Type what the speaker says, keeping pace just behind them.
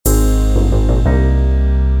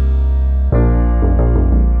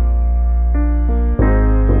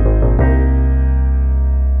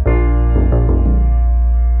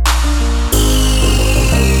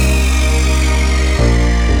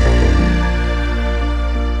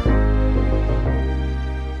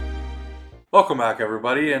Welcome back,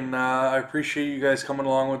 everybody, and I appreciate you guys coming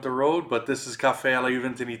along with the road. But this is Cafe alla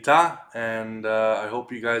Juventinità, and I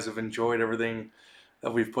hope you guys have enjoyed everything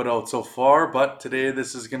that we've put out so far. But today,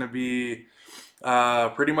 this is going to be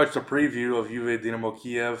pretty much the preview of Juve Dynamo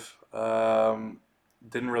Kiev.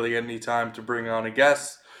 Didn't really get any time to bring on a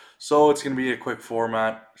guest, so it's going to be a quick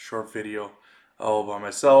format, short video, all by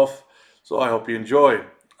myself. So I hope you enjoy.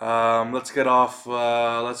 Let's get off.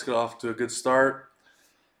 Let's get off to a good start.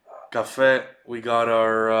 Cafe, we got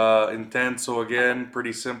our Intenso again,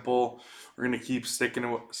 pretty simple. We're gonna keep sticking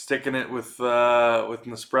it with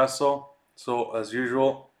Nespresso. So as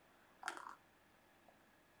usual,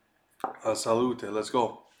 salute. Let's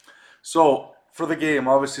go. So for the game,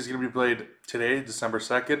 obviously it's gonna be played today, December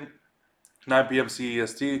 2nd, 9 p.m.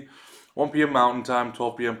 CEST, 1 p.m. Mountain Time,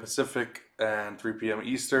 12 p.m. Pacific, and 3 p.m.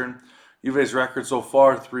 Eastern. Juve's record so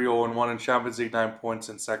far: 3-0-1 in Champions League, 9 points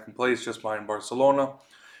in second place, just behind Barcelona.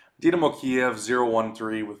 Dynamo Kiev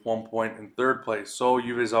 0-1-3 with 1 point in third place. So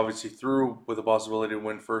Juve is obviously through with the possibility to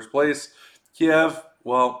win first place. Kiev,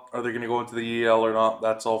 well, are they going to go into the EL or not?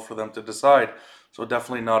 That's all for them to decide. So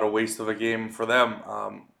definitely not a waste of a game for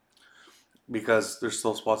them because there's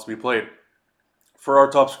still spots to be played. For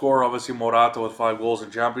our top scorer, obviously Morata with 5 goals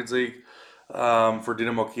in Champions League. For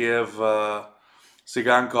Dynamo Kiev,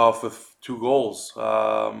 Sigankov with 2 goals.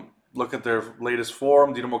 Look at their latest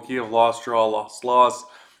form. Dynamo Kiev lost, draw, lost, loss.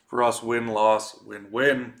 For us, win, loss, win,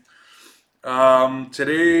 win.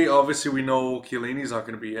 Today, obviously, we know Chiellini's not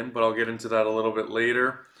going to be in, but I'll get into that a little bit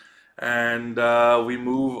later. And we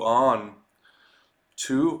move on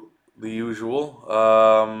to the usual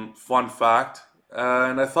fun fact.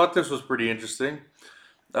 And I thought this was pretty interesting.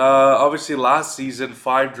 Obviously, last season,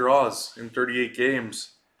 5 draws in 38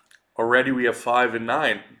 games. Already, we have 5 and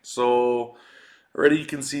 9. So already you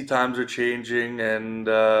can see times are changing, and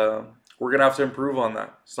we're gonna have to improve on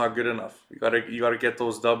that. It's not good enough. You gotta get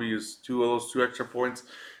those W's. Two of those 2 extra points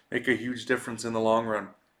make a huge difference in the long run.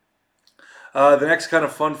 The next kind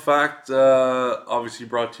of fun fact, obviously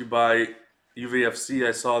brought to you by UVFC.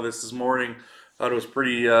 I saw this morning. Thought it was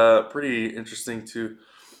pretty interesting to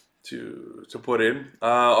put in.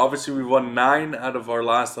 Obviously, we won 9 out of our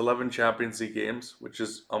last 11 Champions League games, which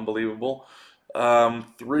is unbelievable.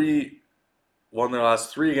 Three won their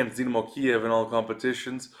last 3 against Dynamo Kiev in all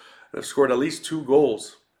competitions. They've scored at least 2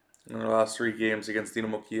 goals in their last 3 games against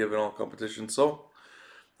Dynamo Kiev in all competitions. So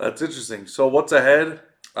that's interesting. So what's ahead?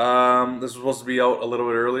 This was supposed to be out a little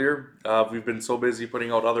bit earlier. We've been so busy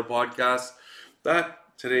putting out other podcasts that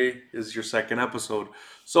today is your second episode.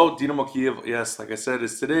 So Dynamo Kiev, yes, like I said,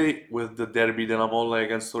 is today with the Derby della Mole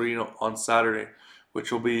against Torino on Saturday,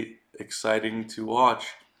 which will be exciting to watch.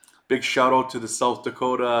 Big shout out to the South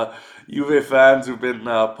Dakota Juve fans who've been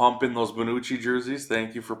pumping those Bonucci jerseys.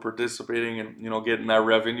 Thank you for participating and getting that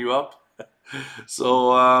revenue up.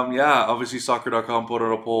 So yeah, obviously soccer.com put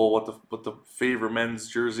out a poll what the favorite men's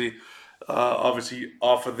jersey. Obviously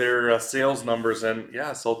off of their sales numbers, and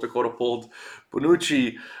yeah, South Dakota pulled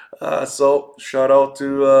Bonucci. So shout out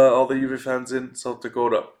to all the Juve fans in South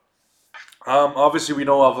Dakota. Obviously, we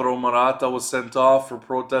know Alvaro Morata was sent off for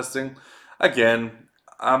protesting. Again,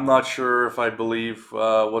 I'm not sure if I believe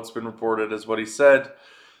what's been reported as what he said.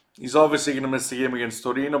 He's obviously going to miss the game against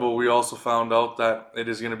Torino, but we also found out that it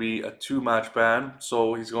is going to be a 2 match ban,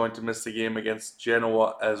 so he's going to miss the game against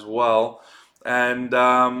Genoa as well. And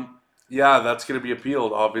yeah, that's going to be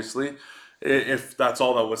appealed, obviously. If that's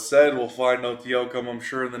all that was said, we'll find out the outcome, I'm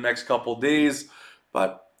sure, in the next couple days.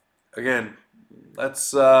 But again,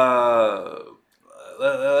 let's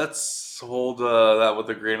let's hold that with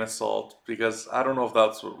a grain of salt because I don't know if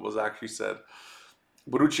that's what was actually said.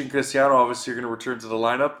 Bonucci and Cristiano obviously are going to return to the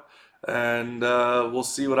lineup, and we'll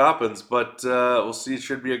see what happens. But we'll see. It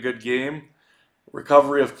should be a good game.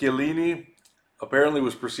 Recovery of Chiellini apparently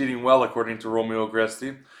was proceeding well according to Romeo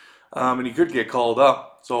Agresti, and he could get called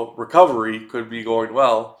up. So recovery could be going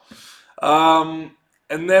well. And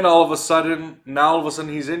then all of a sudden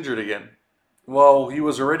he's injured again. Well, he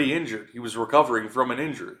was already injured. He was recovering from an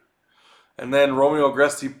injury. And then Romeo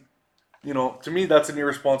Agresti, to me that's an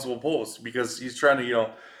irresponsible post because he's trying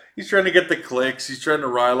to get the clicks. He's trying to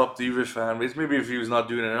rile up the Juve fan base. Maybe if he was not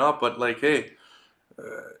doing it enough, but like, hey,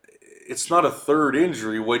 it's not a third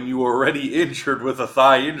injury when you were already injured with a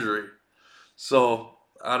thigh injury. So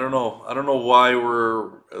I don't know. I don't know why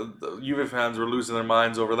the Juve fans were losing their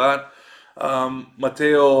minds over that.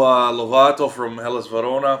 Matteo Lovato from Hellas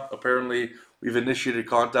Verona. Apparently, we've initiated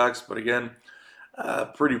contacts, but again,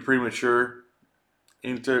 pretty premature.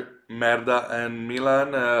 Inter, Merda, and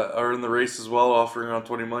Milan are in the race as well, offering around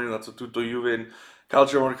 20 million. That's what Tutto Juve and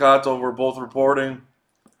Calcio Mercato were both reporting.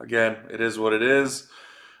 Again, it is what it is.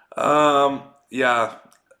 Yeah,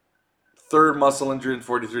 third muscle injury in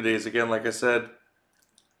 43 days. Again, like I said,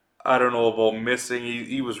 I don't know about missing.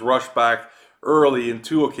 He was rushed back early in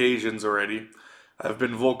two occasions already. I've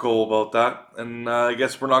been vocal about that, and I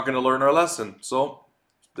guess we're not going to learn our lesson. So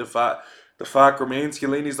the fact the fact remains,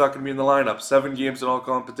 Chiellini's not going to be in the lineup. 7 games in all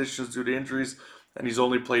competitions due to injuries, and he's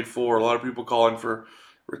only played four. A lot of people calling for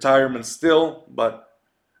retirement still, but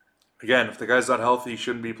again, if the guy's not healthy, he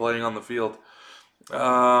shouldn't be playing on the field.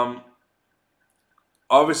 Um,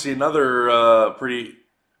 Obviously, another pretty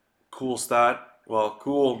cool stat. Well,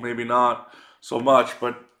 cool, maybe not so much,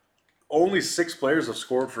 but only 6 players have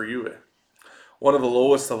scored for Juve. One of the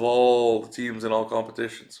lowest of all teams in all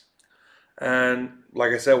competitions. And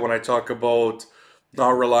like I said, when I talk about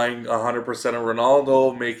not relying 100% on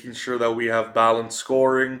Ronaldo, making sure that we have balanced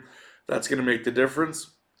scoring, that's going to make the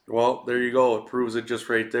difference. Well, there you go. It proves it just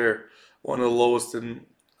right there. One of the lowest in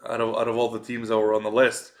out of all the teams that were on the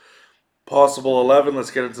list. Possible 11.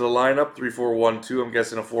 Let's get into the lineup. 3-4-1-2. I'm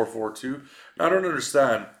guessing a 4-4-2. Now, I don't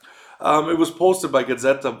understand. It was posted by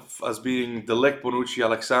Gazzetta as being Delic, Bonucci,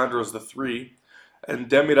 Alexandro as the three, and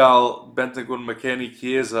Demiral, Bentancur, McKennie,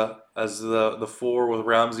 Chiesa as the four with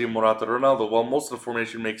Ramsey, Morata, Ronaldo. While most of the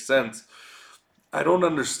formation makes sense, I don't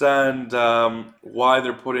understand why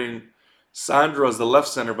they're putting Sandro as the left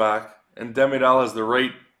center back and Demiral as the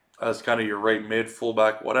right, as kind of your right mid,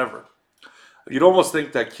 fullback, whatever. You'd almost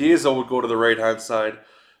think that Chiesa would go to the right hand side.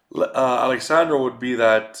 Alexandro would be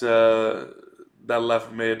that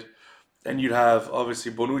left mid, and you'd have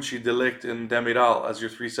obviously Bonucci, Delict, and Demiral as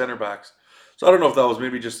your three center backs. So I don't know if that was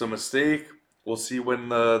maybe just a mistake. We'll see when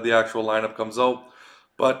the actual lineup comes out,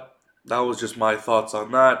 but that was just my thoughts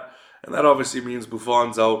on that. And that obviously means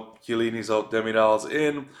Buffon's out, Chiellini's out, Demiral's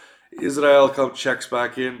in, Israel checks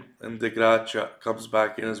back in, and De Gracia comes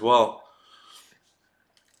back in as well,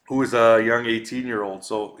 who is a young 18-year-old,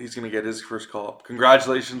 so he's going to get his first call up.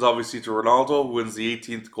 Congratulations, obviously, to Ronaldo, who wins the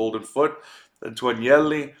 18th Golden Foot, and to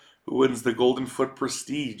Agnelli, who wins the Golden Foot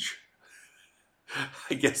Prestige.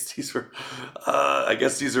 I guess these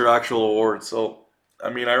are actual awards. So, I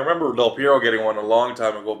mean, I remember Del Piero getting one a long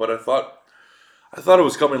time ago, but I thought it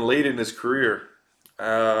was coming late in his career,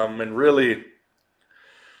 and really,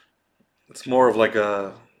 it's more of like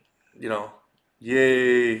a, you know,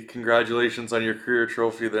 yay, congratulations on your career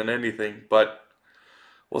trophy than anything. But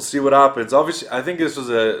we'll see what happens. Obviously, I think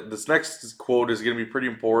this next quote is going to be pretty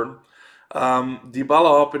important.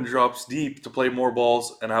 Dybala up and drops deep to play more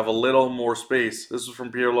balls and have a little more space. This was from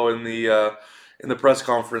Pirlo in the press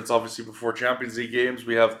conference. Obviously, before Champions League games,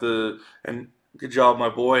 we have and good job, my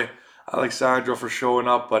boy Alexandro, for showing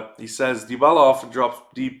up. But he says Dybala often drops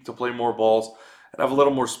deep to play more balls and have a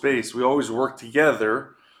little more space. We always work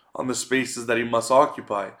together on the spaces that he must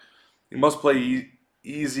occupy. He must play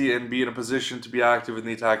easy and be in a position to be active in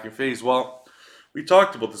the attacking phase. Well, we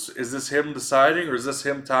talked about this. Is this him deciding, or is this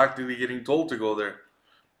him tactically getting told to go there?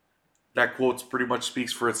 That quote pretty much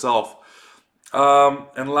speaks for itself.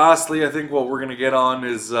 And lastly, I think what we're going to get on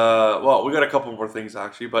is, well, we got a couple more things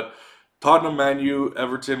actually, but Tottenham, Man U,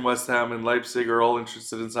 Everton, West Ham, and Leipzig are all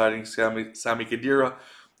interested in signing Sami Khedira,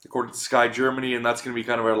 according to Sky Germany, and that's going to be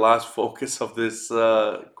kind of our last focus of this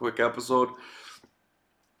quick episode.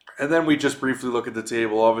 And then we just briefly look at the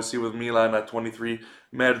table, obviously with Milan at 23,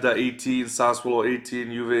 Merda 18, Sassuolo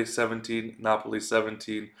 18, Juve 17, Napoli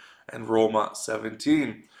 17, and Roma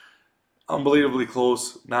 17. Unbelievably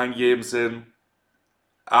close, 9 games in.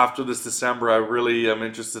 After this December, I really am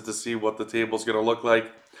interested to see what the table's going to look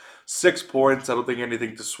like. 6 points, I don't think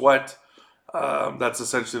anything to sweat. That's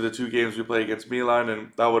essentially the 2 games we play against Milan,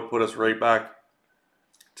 and that would put us right back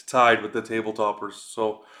to tied with the table toppers.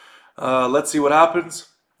 So let's see what happens.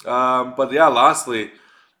 But yeah, lastly,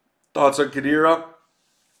 thoughts on Khedira?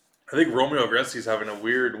 I think Romeo Agresti's having a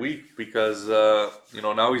weird week because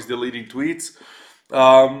now he's deleting tweets.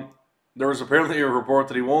 Um, there was apparently a report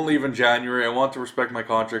that he won't leave in January. I want to respect my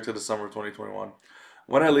contract to the summer of 2021.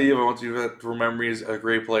 When I leave, I want you to remember me as a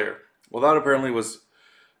great player. Well, that apparently was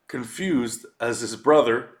confused as his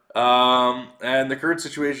brother. And the current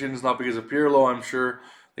situation is not because of Pirlo. I'm sure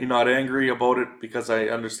he's not angry about it because I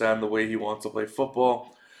understand the way he wants to play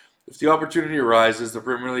football. If the opportunity arises, the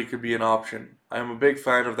Premier League could be an option. I am a big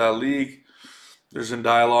fan of that league. There's in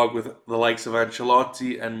dialogue with the likes of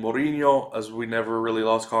Ancelotti and Mourinho, as we never really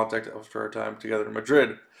lost contact after our time together in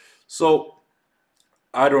Madrid. So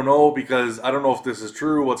I don't know, because I don't know if this is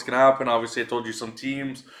true. What's going to happen? Obviously, I told you some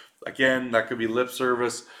teams. Again, that could be lip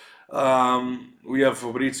service. We have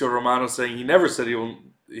Fabrizio Romano saying he never said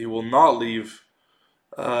he will not leave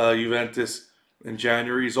Juventus in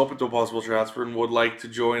January. He's open to a possible transfer and would like to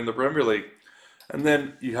join the Premier League. And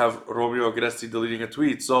then you have Romeo Agresti deleting a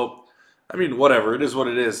tweet. So, I mean, whatever. It is what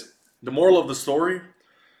it is. The moral of the story,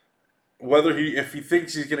 if he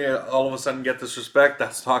thinks he's gonna all of a sudden get this respect,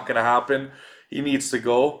 that's not gonna happen. He needs to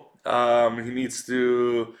go. He needs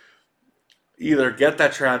to either get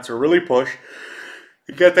that transfer, really push,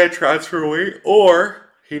 get that transfer away, or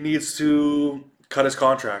he needs to cut his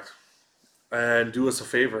contract and do us a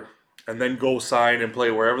favor, and then go sign and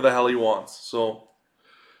play wherever the hell he wants. So,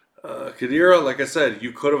 Kadira, like I said,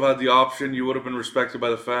 you could have had the option. You would have been respected by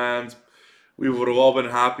the fans. We would have all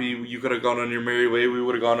been happy. You could have gone on your merry way. We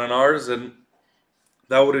would have gone on ours, and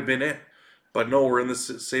that would have been it. But no, we're in the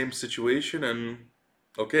same situation, and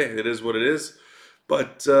okay, it is what it is.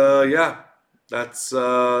 But yeah, that's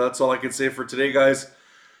all I can say for today, guys.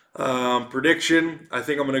 Prediction: I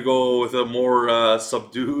think I'm gonna go with a more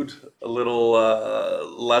subdued, a little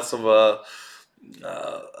less of a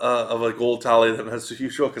goal tally than as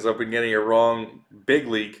usual because I've been getting it wrong big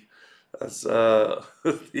league, as the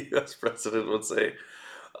U.S. president would say.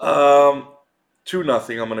 Um,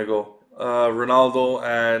 2-0. I'm gonna go Ronaldo,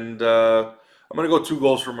 and I'm gonna go 2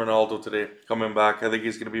 goals from Ronaldo today. Coming back, I think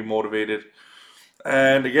he's gonna be motivated.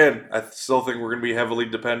 And again, I still think we're going to be heavily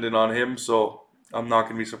dependent on him, so I'm not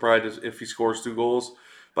going to be surprised if he scores 2 goals.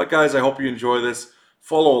 But guys, I hope you enjoy this.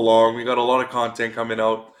 Follow along. We got a lot of content coming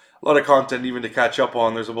out, a lot of content even to catch up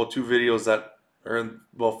on. There's about 2 videos that are in,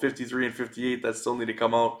 well, 53 and 58 that still need to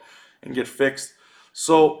come out and get fixed.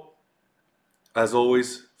 So, as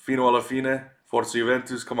always, fino alla fine, Forza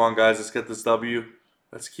Juventus. Come on, guys, let's get this W.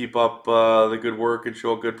 Let's keep up the good work and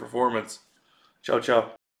show a good performance. Ciao,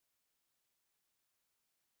 ciao.